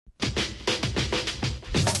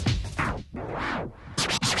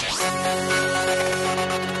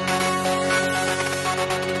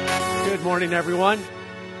Good morning, everyone.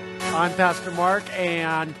 I'm Pastor Mark,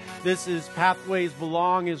 and this is Pathways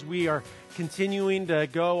Belong as we are continuing to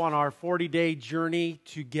go on our 40-day journey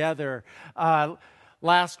together.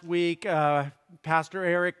 Last week, Pastor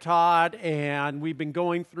Eric taught, and we've been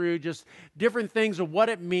going through just different things of what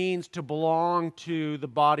it means to belong to the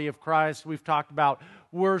body of Christ. We've talked about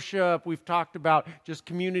worship. We've talked about just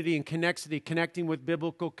community and connecting with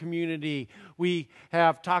biblical community. We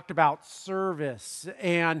have talked about service.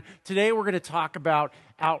 And today we're going to talk about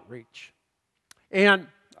outreach. And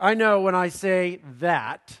I know when I say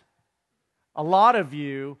that, a lot of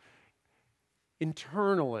you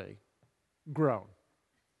internally groan.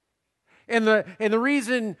 And the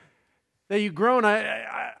reason that you groan,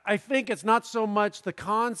 I think it's not so much the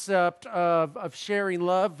concept of sharing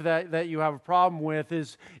love that you have a problem with,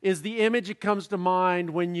 is the image that comes to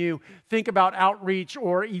mind when you think about outreach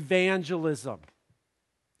or evangelism.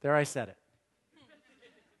 There, I said it.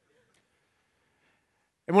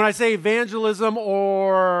 And when I say evangelism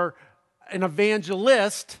or an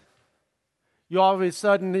evangelist, you all of a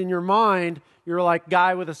sudden in your mind, you're like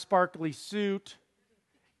guy with a sparkly suit,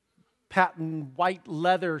 patent white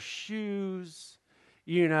leather shoes,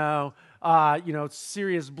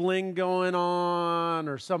 serious bling going on,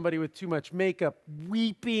 or somebody with too much makeup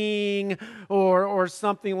weeping, or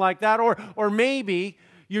something like that, or maybe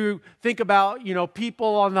you think about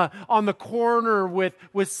people on the corner with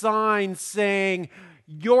signs saying,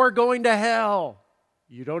 "You're going to hell.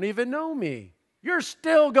 You don't even know me. You're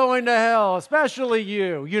still going to hell, especially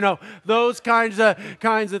you." Those kinds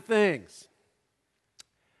of things.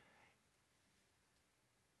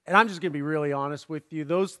 And I'm just going to be really honest with you.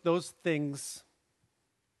 Those things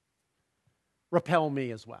repel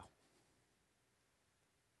me as well.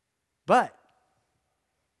 But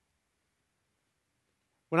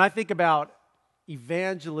when I think about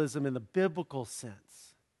evangelism in the biblical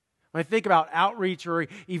sense, when I think about outreach or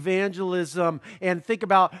evangelism and think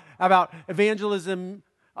about evangelism,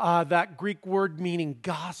 that Greek word meaning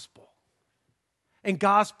gospel, and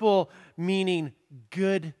gospel meaning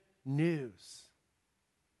good news,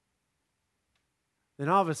 then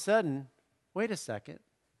all of a sudden, wait a second,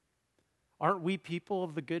 aren't we people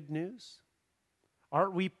of the good news?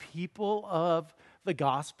 Aren't we people of the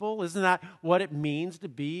gospel? Isn't that what it means to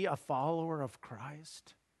be a follower of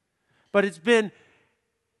Christ? But it's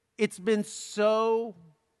been so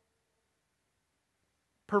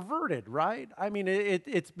perverted, right? I mean,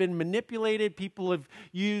 it's been manipulated. People have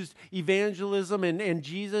used evangelism and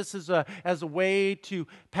Jesus as a way to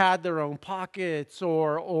pad their own pockets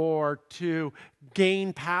or to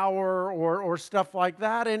gain power or stuff like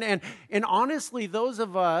that. And honestly, those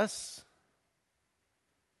of us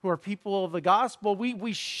who are people of the gospel,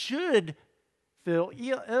 we should feel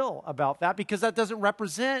ill about that, because that doesn't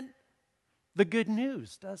represent the good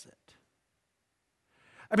news, does it?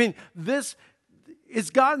 I mean, it's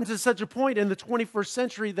gotten to such a point in the 21st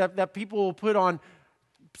century that people will put on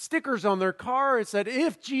stickers on their car. It said,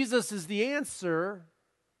 if Jesus is the answer,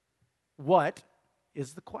 what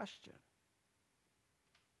is the question?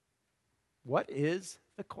 What is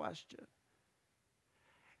the question?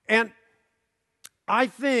 And I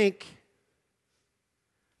think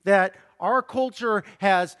that our culture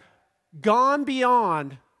has gone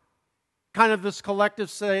beyond kind of this collective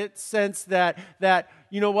sense that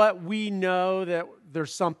you know what, we know that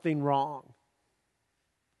there's something wrong.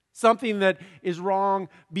 Something that is wrong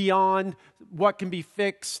beyond what can be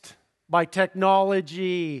fixed by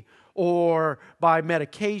technology or by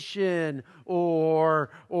medication or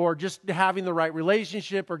just having the right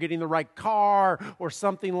relationship or getting the right car or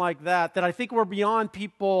something like that. That I think we're beyond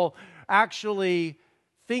people actually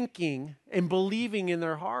thinking and believing in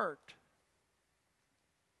their heart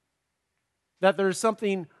that there's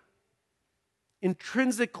something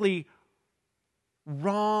intrinsically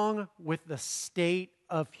wrong with the state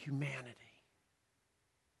of humanity.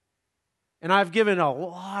 And I've given a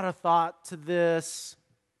lot of thought to this,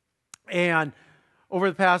 and over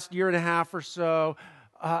the past year and a half or so,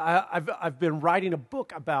 I've been writing a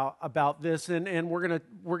book about this, and we're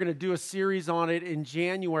gonna do a series on it in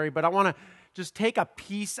January. But I want to just take a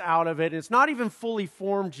piece out of it. It's not even fully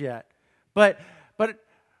formed yet, but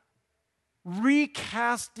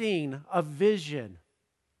recasting a vision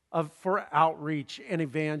for outreach and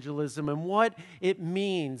evangelism and what it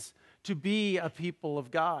means to be a people of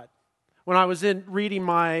God. When I was reading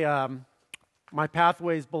my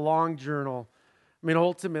Pathways Belong journal, I mean,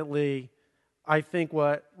 ultimately, I think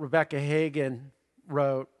what Rebecca Hagan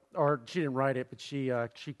wrote, or she didn't write it, but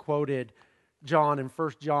she quoted John in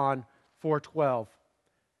 1 John 4:12.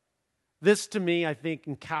 This, to me, I think,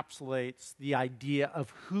 encapsulates the idea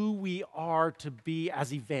of who we are to be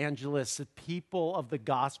as evangelists, people of the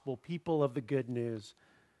gospel, people of the good news.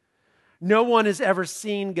 No one has ever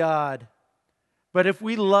seen God, but if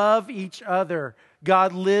we love each other,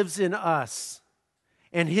 God lives in us,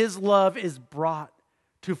 and His love is brought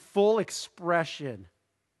to full expression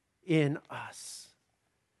in us.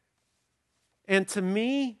 And to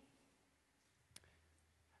me,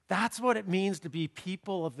 that's what it means to be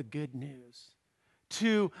people of the good news.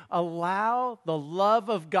 To allow the love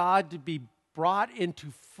of God to be brought into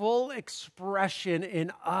full expression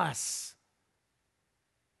in us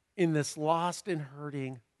in this lost and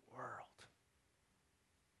hurting world.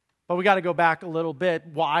 But we got to go back a little bit.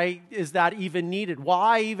 Why is that even needed?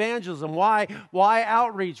 Why evangelism? Why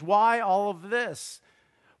outreach? Why all of this?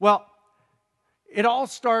 Well, it all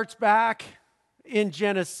starts back in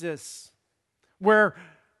Genesis, where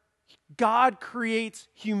God creates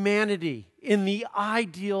humanity in the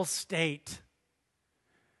ideal state.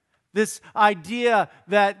 This idea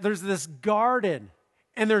that there's this garden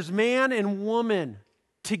and there's man and woman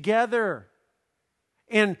together,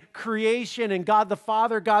 and creation, and God the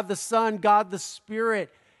Father, God the Son, God the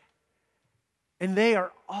Spirit, and they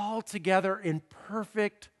are all together in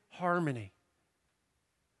perfect harmony.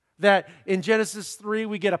 That in Genesis 3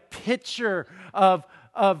 we get a picture of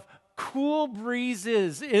cool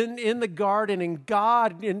breezes in the garden, and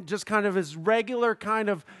God, in just kind of his regular kind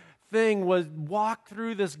of thing, was walk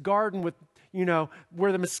through this garden with,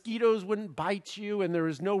 where the mosquitoes wouldn't bite you, and there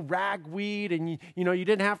was no ragweed, and you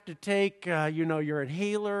didn't have to take your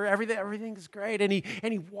inhaler. Everything's great, and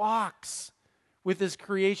he walks with his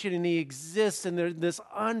creation, and he exists in this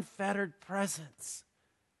unfettered presence.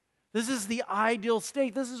 This is the ideal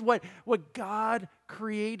state. This is what God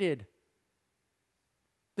created.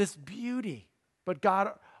 This beauty. But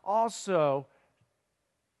God also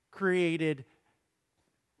created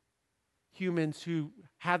humans who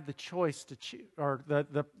had the choice to choose, or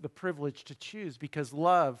the privilege to choose, because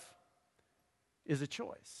love is a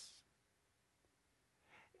choice.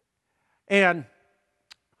 And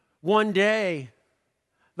one day,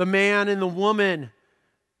 the man and the woman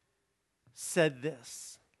said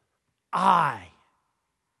this: I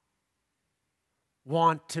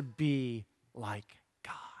want to be like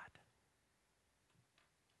God.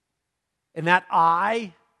 And that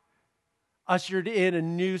I ushered in a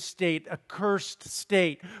new state, a cursed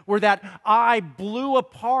state, where that I blew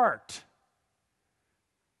apart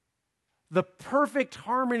the perfect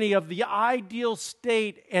harmony of the ideal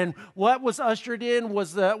state, and what was ushered in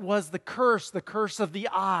was the curse of the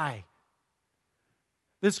I.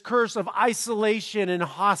 This curse of isolation and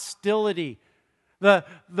hostility. The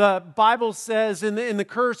Bible says in the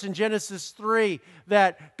curse in Genesis 3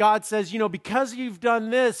 that God says, because you've done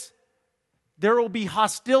this, there will be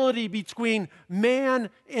hostility between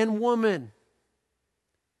man and woman.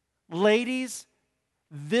 Ladies,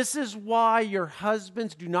 this is why your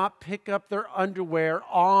husbands do not pick up their underwear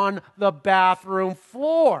on the bathroom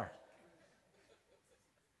floor.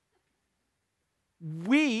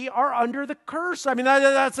 We are under the curse. I mean,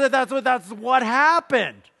 that's what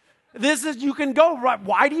happened. You can go, right?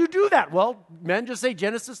 Why do you do that? Well, men just say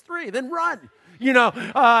Genesis 3, then run.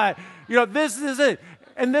 This is it.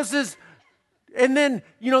 And this is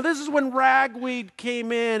when ragweed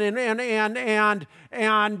came in,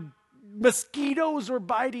 and mosquitoes were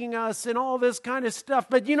biting us and all this kind of stuff.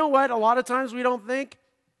 But you know what? A lot of times we don't think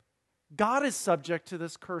God is subject to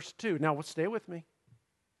this curse too. Now, stay with me.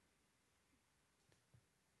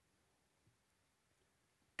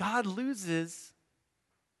 God loses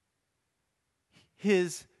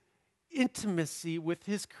His intimacy with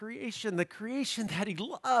His creation, the creation that He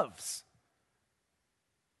loves.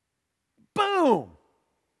 Boom!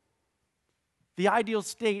 The ideal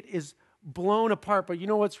state is blown apart. But you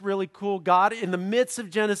know what's really cool? God, in the midst of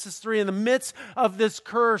Genesis 3, in the midst of this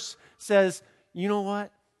curse, says, you know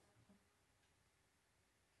what?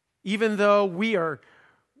 Even though we are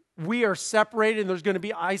separated and there's going to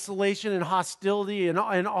be isolation and hostility and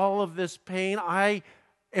all of this pain, I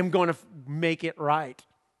am going to make it right.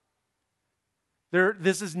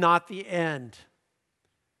 This is not the end.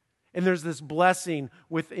 And there's this blessing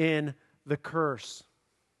within the curse.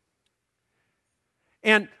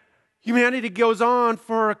 And humanity goes on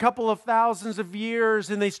for a couple of thousands of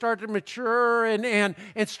years, and they start to mature and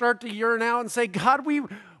start to yearn out and say, God,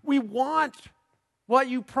 we want what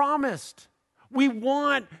you promised. We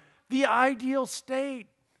want the ideal state.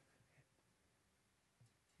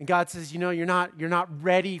 And God says, you're not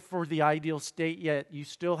ready for the ideal state yet. You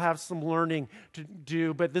still have some learning to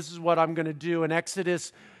do, but this is what I'm going to do. In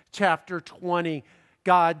Exodus chapter 20,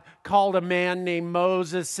 God called a man named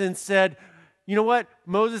Moses and said, you know what,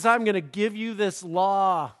 Moses, I'm going to give you this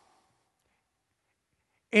law.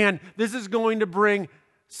 And this is going to bring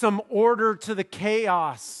some order to the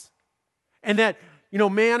chaos. And that,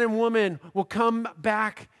 man and woman will come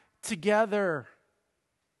back together.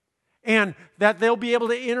 And that they'll be able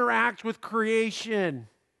to interact with creation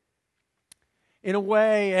in a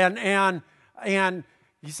way. And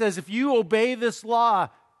he says, if you obey this law,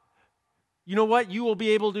 you know what? You will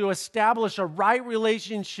be able to establish a right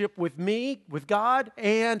relationship with me, with God,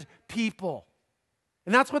 and people.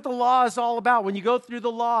 And that's what the law is all about. When you go through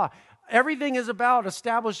the law, everything is about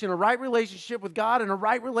establishing a right relationship with God and a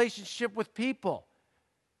right relationship with people.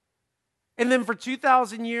 And then for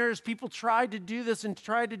 2,000 years, people tried to do this and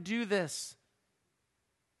tried to do this.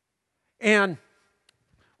 And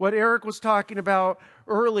what Eric was talking about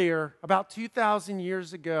earlier, about 2,000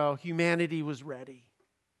 years ago, humanity was ready.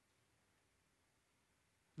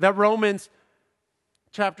 That Romans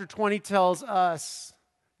chapter 20 tells us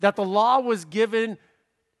that the law was given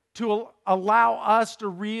to allow us to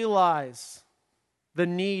realize the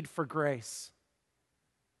need for grace.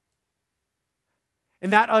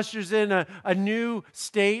 And that ushers in a new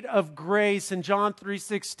state of grace. In John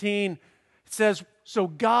 3:16, it says, so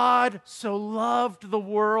God so loved the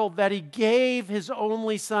world that he gave his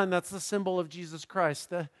only son. That's the symbol of Jesus Christ,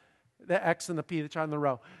 the X and the P that's on the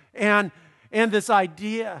row. And this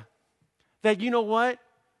idea that, you know what?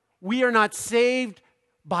 We are not saved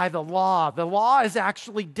by the law. The law is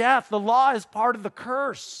actually death. The law is part of the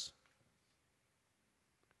curse.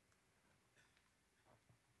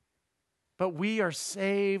 But we are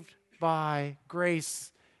saved by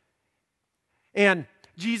grace. And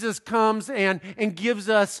Jesus comes and gives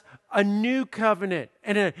us a new covenant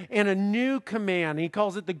and a new command. He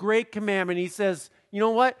calls it the Great Commandment. He says, you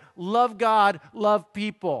know what? Love God, love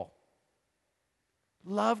people.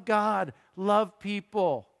 Love God, love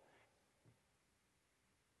people.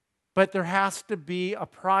 But there has to be a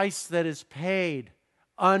price that is paid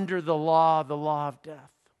under the law of death.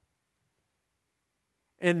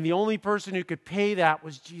 And the only person who could pay that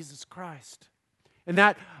was Jesus Christ. And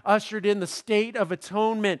that ushered in the state of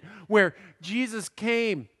atonement where Jesus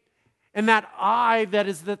came and that eye that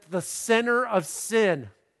is the center of sin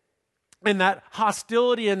and that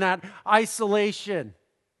hostility and that isolation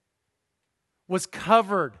was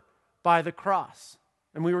covered by the cross.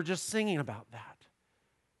 And we were just singing about that.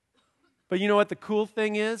 But you know what the cool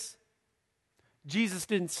thing is? Jesus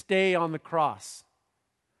didn't stay on the cross.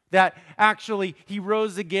 That actually he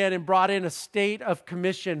rose again and brought in a state of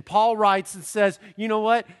commission. Paul writes and says, you know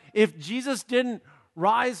what? If Jesus didn't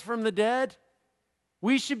rise from the dead,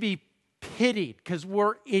 we should be pitied because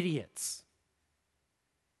we're idiots.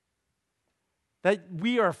 That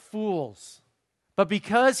we are fools. But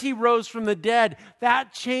because he rose from the dead,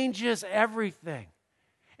 that changes everything.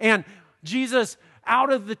 And Jesus,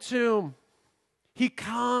 out of the tomb, he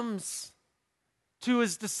comes to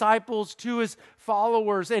his disciples, to his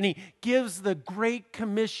followers, and he gives the Great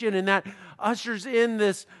Commission, and that ushers in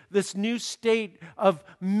this new state of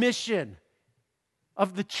mission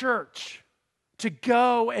of the church to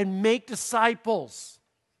go and make disciples.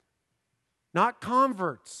 Not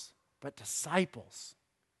converts, but disciples.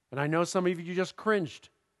 And I know some of you just cringed.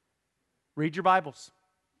 Read your Bibles.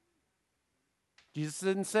 Jesus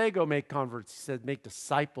didn't say go make converts. He said make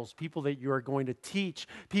disciples, people that you are going to teach,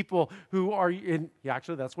 people who are in,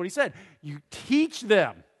 actually that's what he said. You teach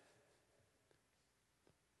them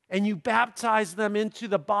and you baptize them into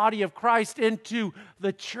the body of Christ, into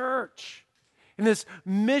the church. In this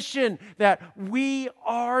mission that we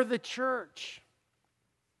are the church.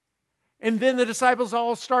 And then the disciples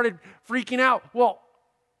all started freaking out. Well,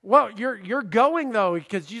 you're going though,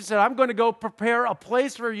 because Jesus said, I'm going to go prepare a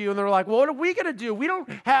place for you. And they're like, well, what are we going to do? We don't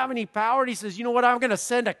have any power. And he says, you know what? I'm going to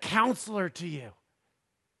send a counselor to you.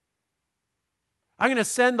 I'm going to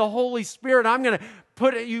send the Holy Spirit. I'm going to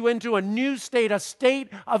put you into a new state, a state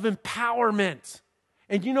of empowerment.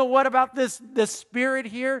 And you know what about this Spirit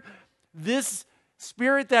here? This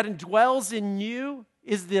Spirit that indwells in you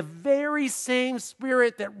is the very same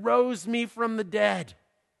Spirit that rose me from the dead.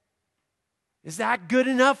 Is that good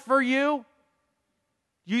enough for you?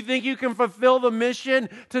 You think you can fulfill the mission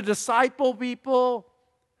to disciple people?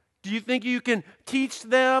 Do you think you can teach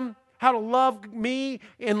them how to love me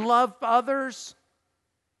and love others?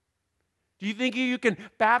 Do you think you can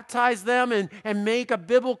baptize them and make a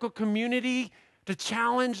biblical community to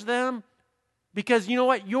challenge them? Because you know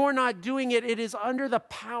what? You're not doing it. It is under the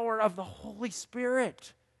power of the Holy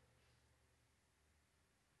Spirit.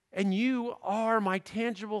 And you are my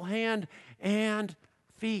tangible hand and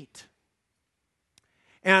feet.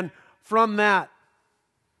 And from that,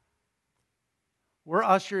 We're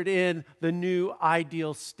ushered in the new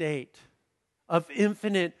ideal state of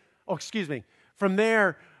infinite, from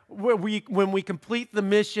there, when we complete the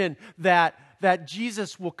mission that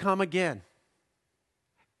Jesus will come again.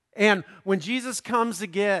 And when Jesus comes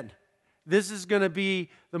again, this is going to be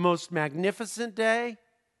the most magnificent day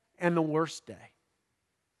and the worst day.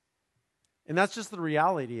 And that's just the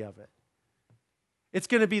reality of it. It's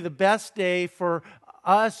going to be the best day for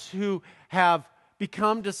us who have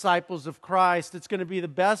become disciples of Christ. It's going to be the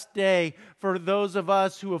best day for those of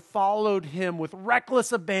us who have followed Him with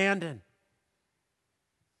reckless abandon.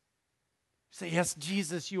 Say, yes,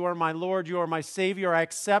 Jesus, you are my Lord, you are my Savior. I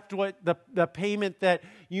accept what the payment that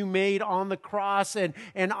you made on the cross, and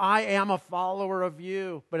I am a follower of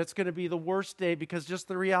you. But it's going to be the worst day because just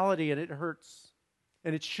the reality, and it hurts,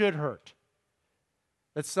 and it should hurt,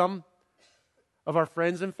 that some of our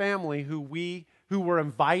friends and family who were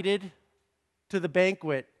invited to the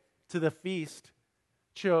banquet, to the feast,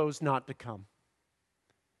 chose not to come.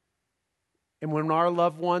 And when our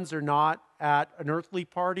loved ones are not at an earthly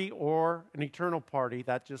party or an eternal party,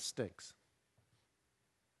 that just stinks.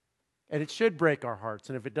 And it should break our hearts.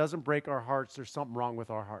 And if it doesn't break our hearts, there's something wrong with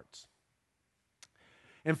our hearts.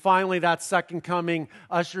 And finally, that second coming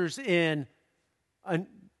ushers in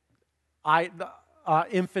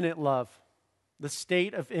infinite love. The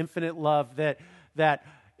state of infinite love that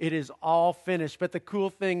it is all finished. But the cool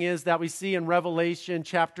thing is that we see in Revelation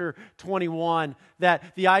chapter 21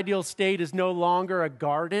 that the ideal state is no longer a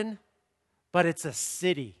garden, but it's a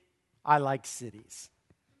city. I like cities.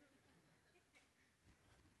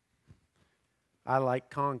 I like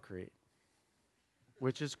concrete,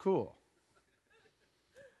 which is cool.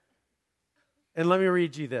 And let me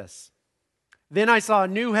read you this. Then I saw a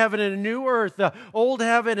new heaven and a new earth. The old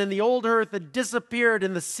heaven and the old earth had disappeared,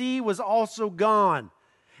 and the sea was also gone.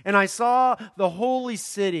 And I saw the holy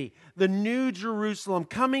city, the new Jerusalem,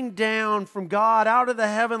 coming down from God out of the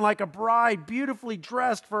heaven like a bride beautifully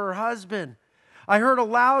dressed for her husband. I heard a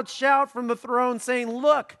loud shout from the throne saying,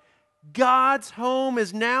 "Look, God's home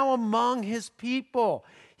is now among His people.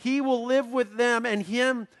 He will live with them, and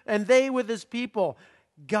they with His people.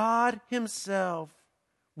 God Himself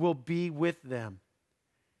will be with them.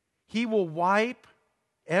 He will wipe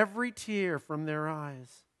every tear from their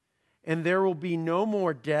eyes. And there will be no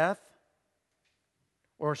more death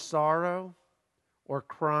or sorrow or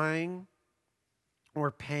crying or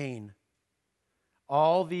pain.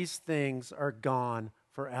 All these things are gone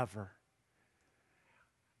forever."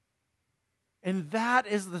 And that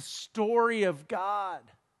is the story of God.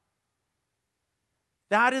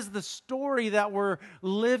 That is the story that we're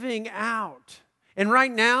living out. And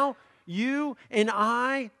right now, you and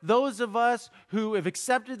I, those of us who have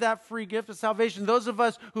accepted that free gift of salvation, those of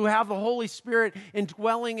us who have the Holy Spirit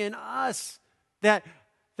indwelling in us, that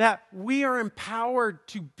we are empowered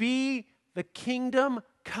to be the kingdom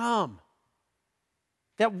come.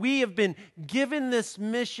 That we have been given this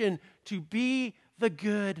mission to be the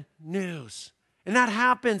good news. And that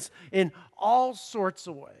happens in all sorts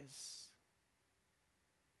of ways.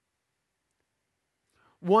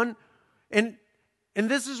 And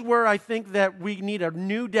this is where I think that we need a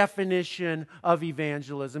new definition of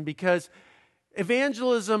evangelism, because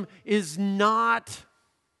evangelism is not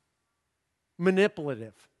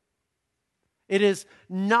manipulative. It is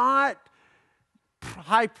not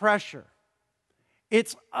high pressure.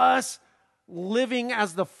 It's us living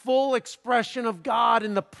as the full expression of God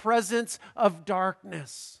in the presence of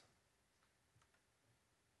darkness.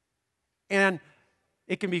 And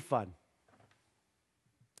it can be fun.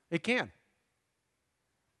 It can.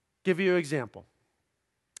 Give you an example.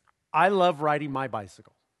 I love riding my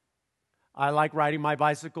bicycle. I like riding my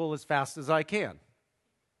bicycle as fast as I can.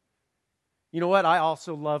 You know what? I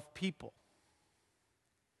also love people.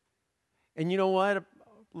 And you know what? A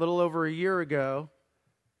little over a year ago,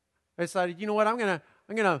 I decided, you know what? I'm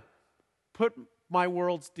gonna put my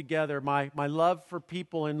worlds together, my love for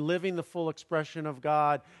people and living the full expression of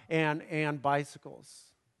God and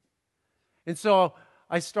bicycles. And so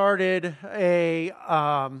I started a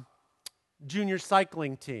junior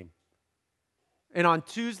cycling team. And on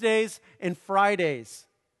Tuesdays and Fridays,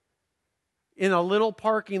 in a little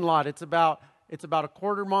parking lot, it's about a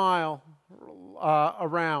quarter mile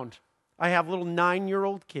around, I have little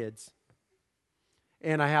 9-year-old kids.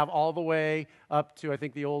 And I have all the way up to, I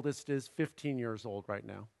think the oldest is 15 years old right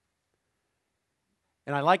now.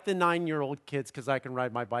 And I like the 9-year-old kids because I can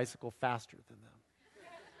ride my bicycle faster than them.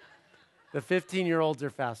 The 15-year-olds are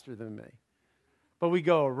faster than me. But we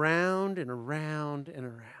go around and around and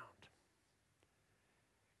around.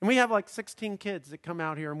 And we have like 16 kids that come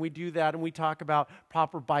out here, and we do that, and we talk about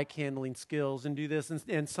proper bike handling skills and do this.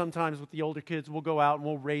 And sometimes with the older kids, we'll go out and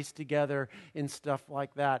we'll race together and stuff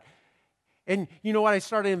like that. And you know what? I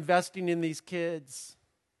started investing in these kids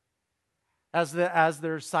as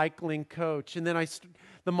their cycling coach. And then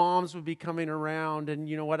the moms would be coming around, and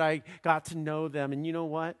you know what? I got to know them. And you know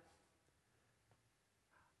what?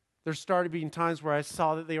 There started being times where I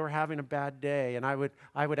saw that they were having a bad day, and I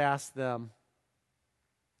would ask them,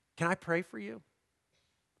 can I pray for you?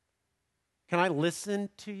 Can I listen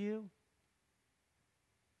to you?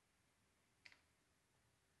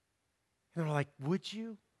 And they're like, would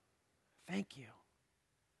you? Thank you.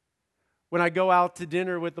 When I go out to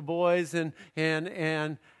dinner with the boys and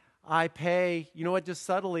I pay, you know what, just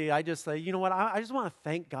subtly, I just say, you know what, I just want to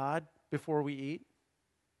thank God before we eat.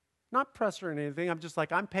 Not pressure or anything. I'm just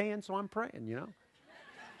like, I'm paying, so I'm praying, you know.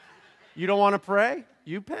 You don't want to pray?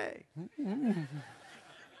 You pay.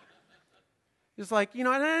 It's like, you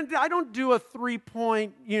know, and I don't do a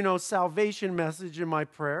 3-point, salvation message in my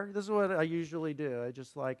prayer. This is what I usually do. I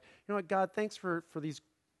just like, you know what, God, thanks for these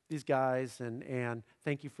guys, and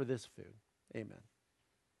thank you for this food. Amen.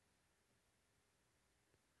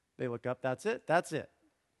 They look up, that's it.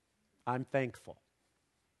 I'm thankful.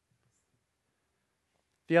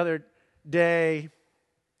 The other day,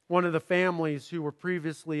 one of the families who were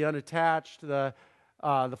previously unattached, the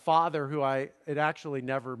father who I had actually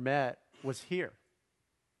never met, was here.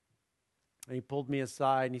 And he pulled me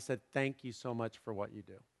aside and he said, thank you so much for what you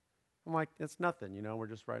do. I'm like, it's nothing, we're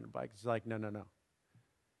just riding a bike. He's like, no.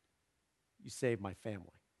 You saved my family.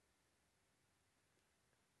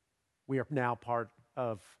 We are now part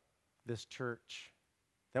of this church,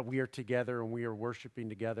 that we are together and we are worshiping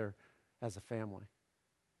together as a family.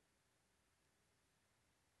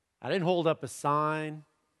 I didn't hold up a sign.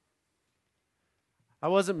 I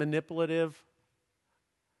wasn't manipulative.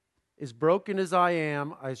 As broken as I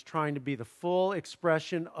am, I was trying to be the full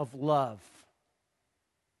expression of love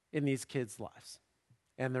in these kids' lives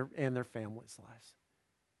and their families' lives.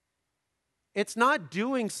 It's not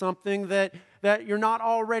doing something that you're not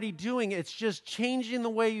already doing. It's just changing the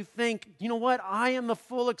way you think. You know what? I am the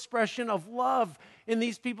full expression of love in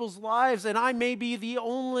these people's lives, and I may be the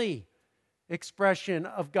only expression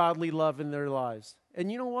of godly love in their lives.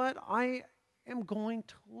 And you know what? I am going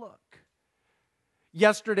to look.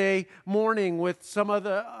 Yesterday morning with some of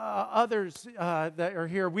the others that are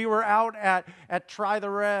here, we were out at Try the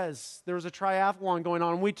Res. There was a triathlon going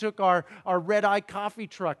on. We took our Red Eye coffee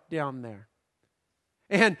truck down there.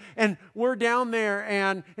 And we're down there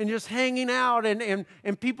and just hanging out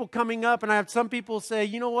and people coming up. And I have some people say,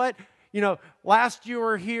 you know what? Last you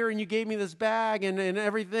were here and you gave me this bag and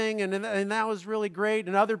everything, and that was really great.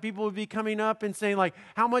 And other people would be coming up and saying, like,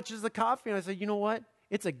 how much is the coffee? And I said, you know what?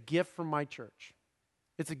 It's a gift from my church.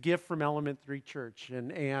 It's a gift from Element 3 Church,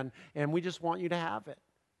 and we just want you to have it.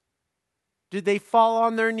 Did they fall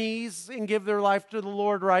on their knees and give their life to the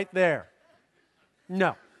Lord right there?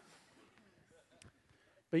 No.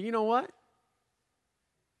 But you know what?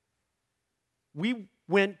 We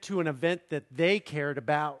went to an event that they cared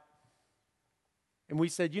about. And we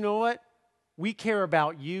said, you know what? We care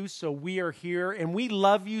about you, so we are here. And we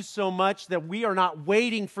love you so much that we are not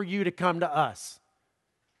waiting for you to come to us.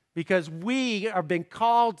 Because we are being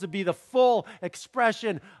called to be the full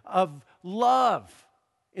expression of love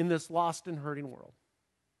in this lost and hurting world.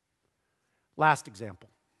 Last example.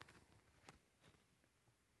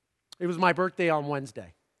 It was my birthday on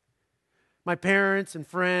Wednesday. My parents and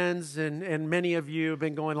friends and many of you have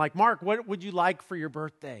been going like, Mark, what would you like for your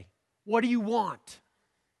birthday? What do you want?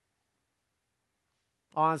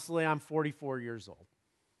 Honestly, I'm 44 years old.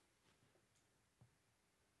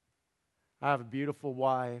 I have a beautiful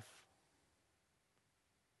wife.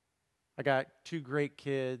 I got 2 great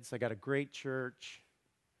kids. I got a great church.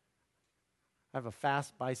 I have a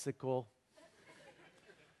fast bicycle.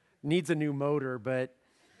 Needs a new motor, but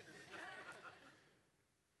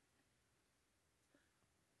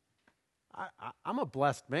I'm a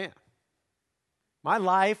blessed man. My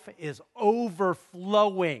life is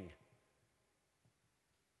overflowing.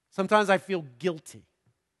 Sometimes I feel guilty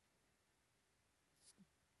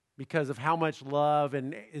because of how much love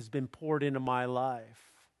has been poured into my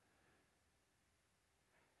life.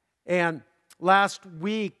 And last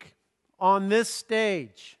week on this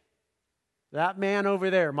stage, that man over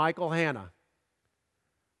there, Michael Hanna,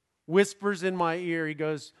 whispers in my ear, he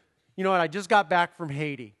goes, you know what, I just got back from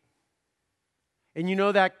Haiti. And you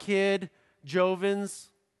know that kid, Jovens,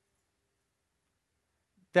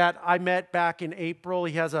 that I met back in April?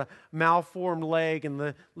 He has a malformed leg and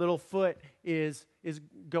the little foot is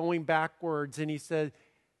going backwards. And he said,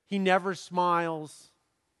 he never smiles.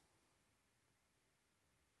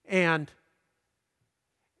 And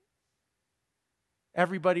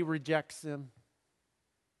everybody rejects him.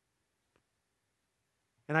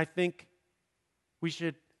 And I think we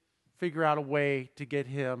should figure out a way to get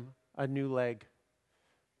him a new leg,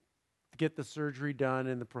 to get the surgery done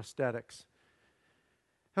and the prosthetics.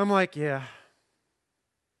 I'm like, yeah.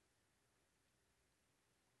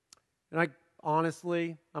 And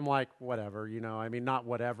I'm like, whatever, I mean, not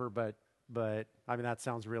whatever, but I mean, that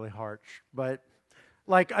sounds really harsh. But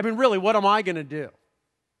like, I mean, really, what am I going to do?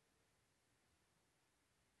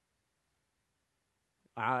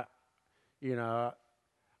 I'm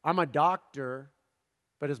a doctor,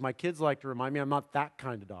 but as my kids like to remind me, I'm not that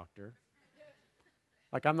kind of doctor.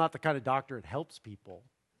 Like, I'm not the kind of doctor that helps people.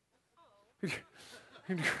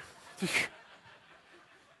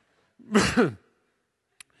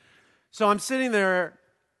 So I'm sitting there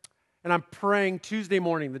and I'm praying Tuesday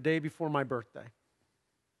morning, the day before my birthday.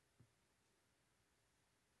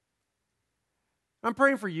 I'm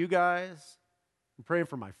praying for you guys. I'm praying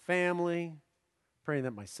for my family. Praying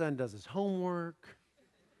that my son does his homework.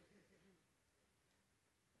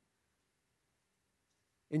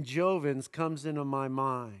 And Jovens comes into my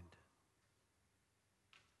mind.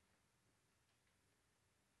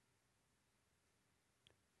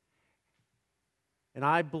 And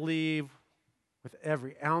I believe with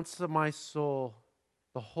every ounce of my soul,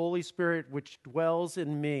 the Holy Spirit which dwells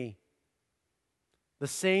in me, the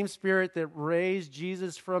same Spirit that raised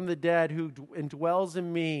Jesus from the dead, who indwells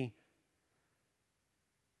in me,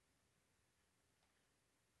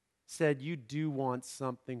 said, you do want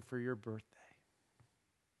something for your birthday.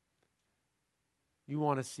 You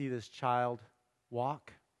want to see this child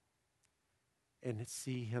walk and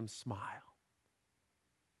see him smile.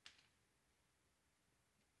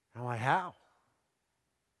 I'm like, how?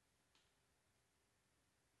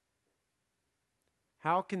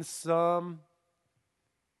 How can some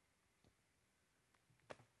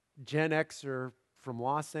Gen Xer from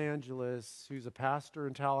Los Angeles who's a pastor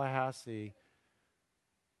in Tallahassee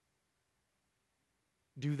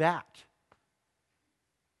do that?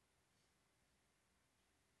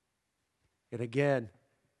 And again,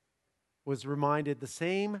 was reminded the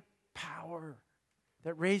same power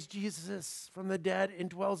that raised Jesus from the dead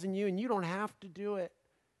indwells in you, and you don't have to do it.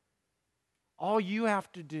 All you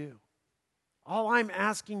have to do, all I'm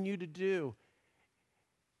asking you to do,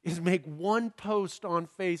 is make one post on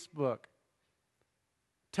Facebook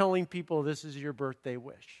telling people this is your birthday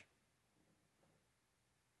wish.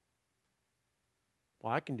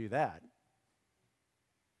 Well, I can do that.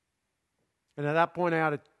 And at that point, I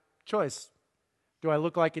had a choice. Do I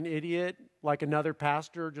look like an idiot, like another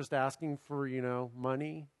pastor just asking for,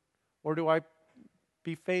 money? Or do I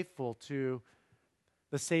be faithful to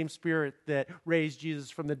the same Spirit that raised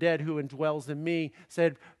Jesus from the dead, who indwells in me,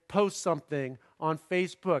 said, post something on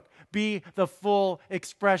Facebook. Be the full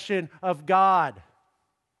expression of God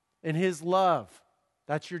and His love.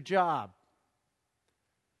 That's your job.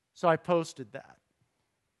 So I posted that.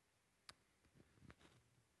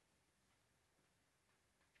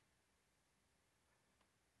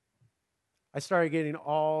 I started getting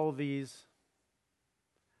all these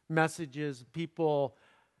messages, people,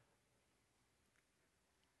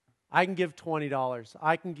 I can give $20.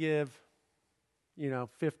 I can give,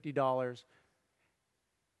 $50.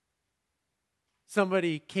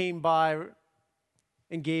 Somebody came by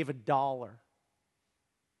and gave $1.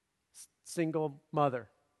 Single mother.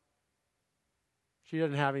 She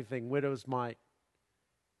doesn't have anything. Widow's mite.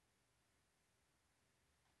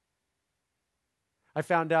 I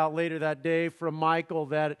found out later that day from Michael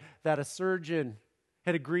that a surgeon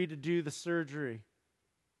had agreed to do the surgery.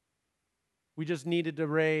 We just needed to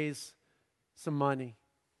raise some money.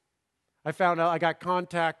 I found out, I got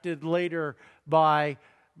contacted later by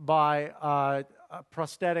a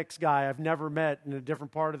prosthetics guy I've never met in a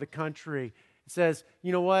different part of the country. It says,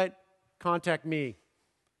 you know what? Contact me.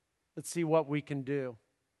 Let's see what we can do.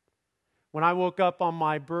 When I woke up on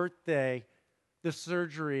my birthday, the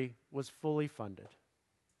surgery was fully funded.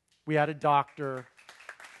 We had a doctor,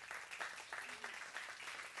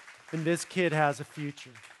 and this kid has a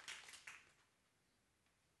future.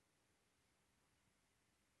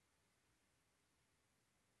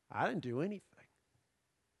 I didn't do anything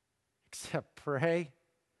except pray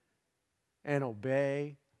and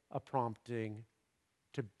obey a prompting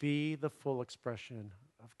to be the full expression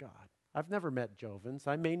of God. I've never met Jovens.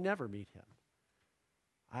 I may never meet him.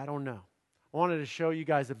 I don't know. I wanted to show you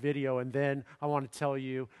guys a video, and then I want to tell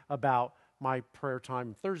you about my prayer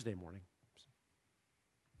time Thursday morning.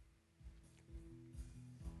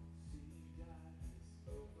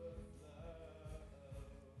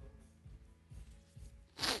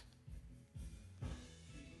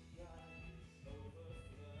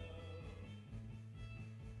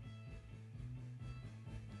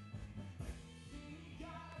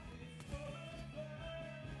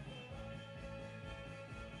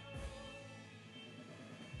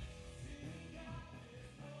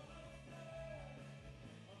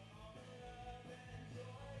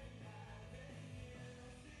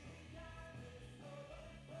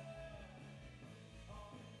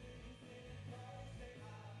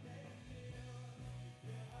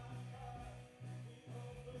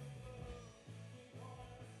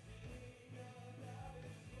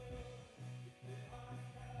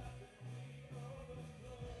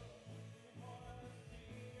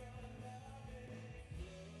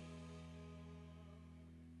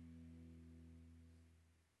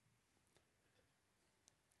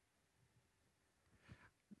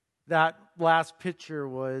 that last picture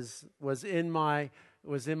was in my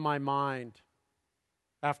mind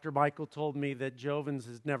after Michael told me that Jovens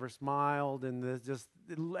has never smiled, and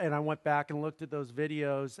I went back and looked at those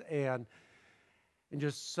videos and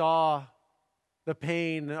just saw the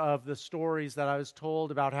pain of the stories that I was told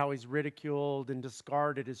about how he's ridiculed and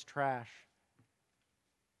discarded as trash.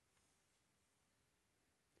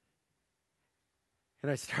 And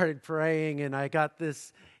I started praying, and I got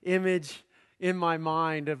this image in my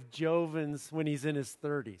mind of Jovens when he's in his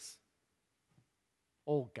 30s.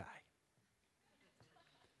 Old guy.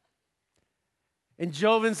 And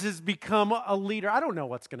Jovens has become a leader. I don't know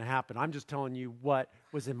what's going to happen. I'm just telling you what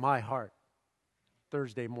was in my heart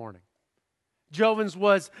Thursday morning. Jovens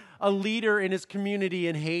was a leader in his community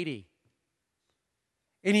in Haiti.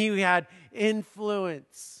 And he had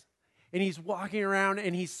influence. And he's walking around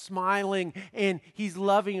and he's smiling and he's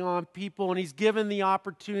loving on people and he's given the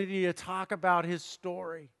opportunity to talk about his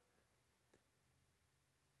story.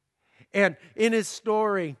 And in his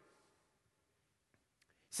story, he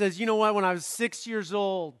says, you know what, when I was 6 years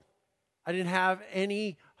old, I didn't have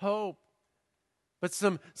any hope. But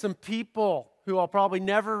some people who I'll probably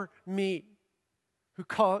never meet,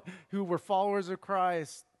 who were followers of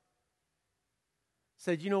Christ,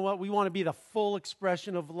 said, you know what, we want to be the full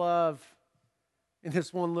expression of love in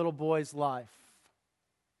this one little boy's life.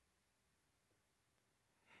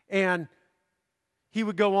 And he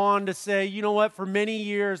would go on to say, you know what, for many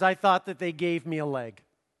years I thought that they gave me a leg.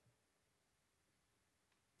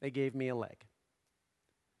 They gave me a leg.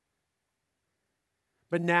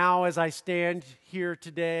 But now as I stand here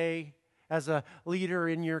today as a leader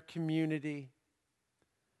in your community,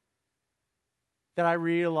 that I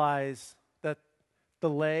realize that the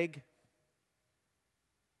leg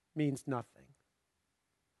means nothing.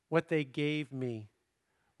 What they gave me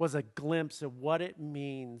was a glimpse of what it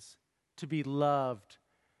means to be loved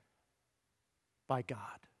by God.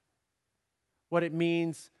 What it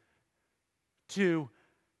means to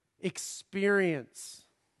experience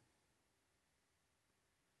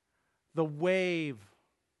the wave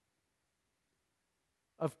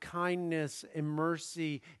of kindness and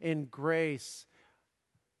mercy and grace.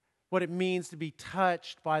 What it means to be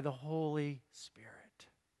touched by the Holy Spirit.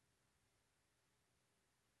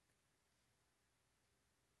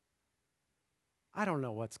 I don't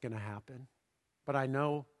know what's going to happen, but I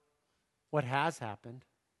know what has happened.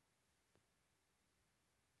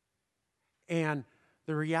 And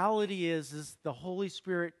the reality is the Holy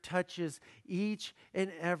Spirit touches each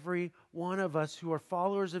and every one of us who are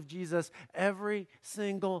followers of Jesus every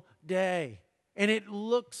single day. And it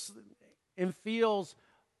looks and feels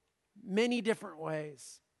many different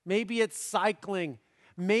ways. Maybe it's cycling.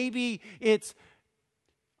 Maybe it's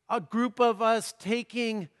a group of us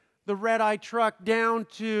taking the red-eye truck down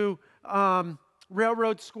to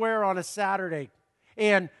Railroad Square on a Saturday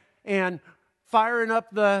and firing up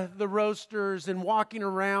the roasters and walking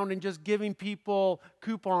around and just giving people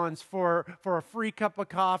coupons for a free cup of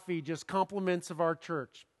coffee, just compliments of our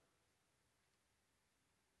church.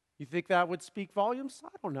 You think that would speak volumes? I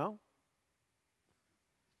don't know.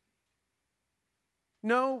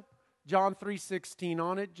 No, John 3:16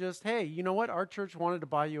 on it, just, hey, you know what? Our church wanted to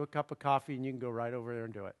buy you a cup of coffee and you can go right over there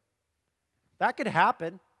and do it. That could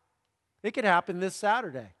happen. It could happen this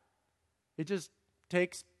Saturday. It just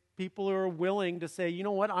takes people who are willing to say, you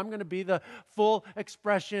know what, I'm going to be the full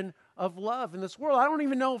expression of love in this world. I don't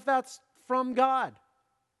even know if that's from God.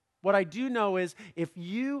 What I do know is if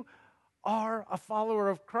you are a follower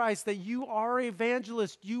of Christ, that you are an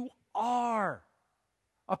evangelist, you are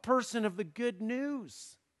a person of the good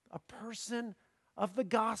news, a person of the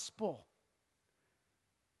gospel.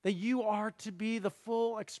 That you are to be the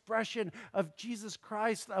full expression of Jesus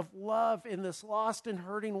Christ, of love in this lost and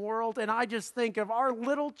hurting world. And I just think of our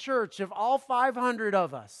little church, of all 500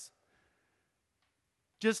 of us,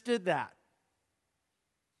 just did that.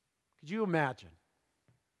 Could you imagine?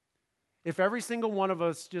 If every single one of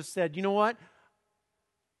us just said, you know what?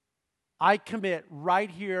 I commit right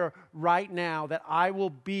here, right now, that I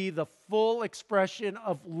will be the full expression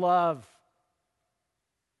of love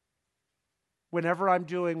whenever I'm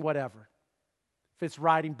doing whatever. If it's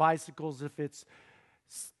riding bicycles, if it's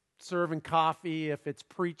serving coffee, if it's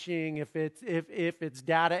preaching, if it's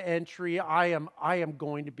data entry, I am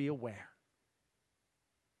going to be aware.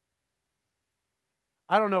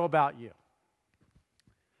 I don't know about you,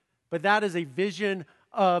 but that is a vision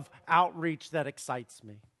of outreach that excites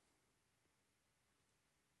me.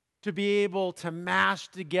 To be able to mash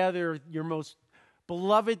together your most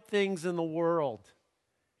beloved things in the world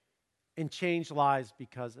and change lives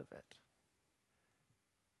because of it.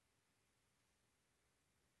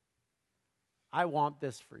 I want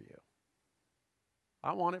this for you.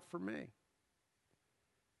 I want it for me.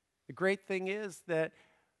 The great thing is that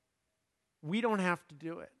we don't have to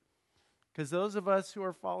do it, because those of us who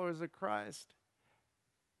are followers of Christ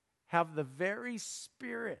have the very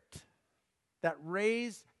Spirit that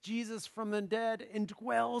raised Jesus from the dead and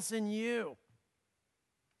dwells in you.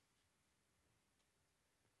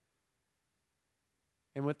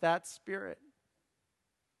 And with that Spirit,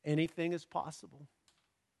 anything is possible.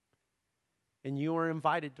 And you are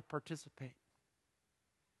invited to participate.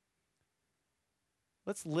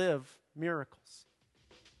 Let's live miracles.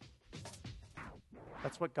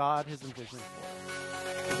 That's what God has envisioned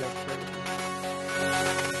for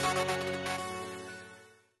us.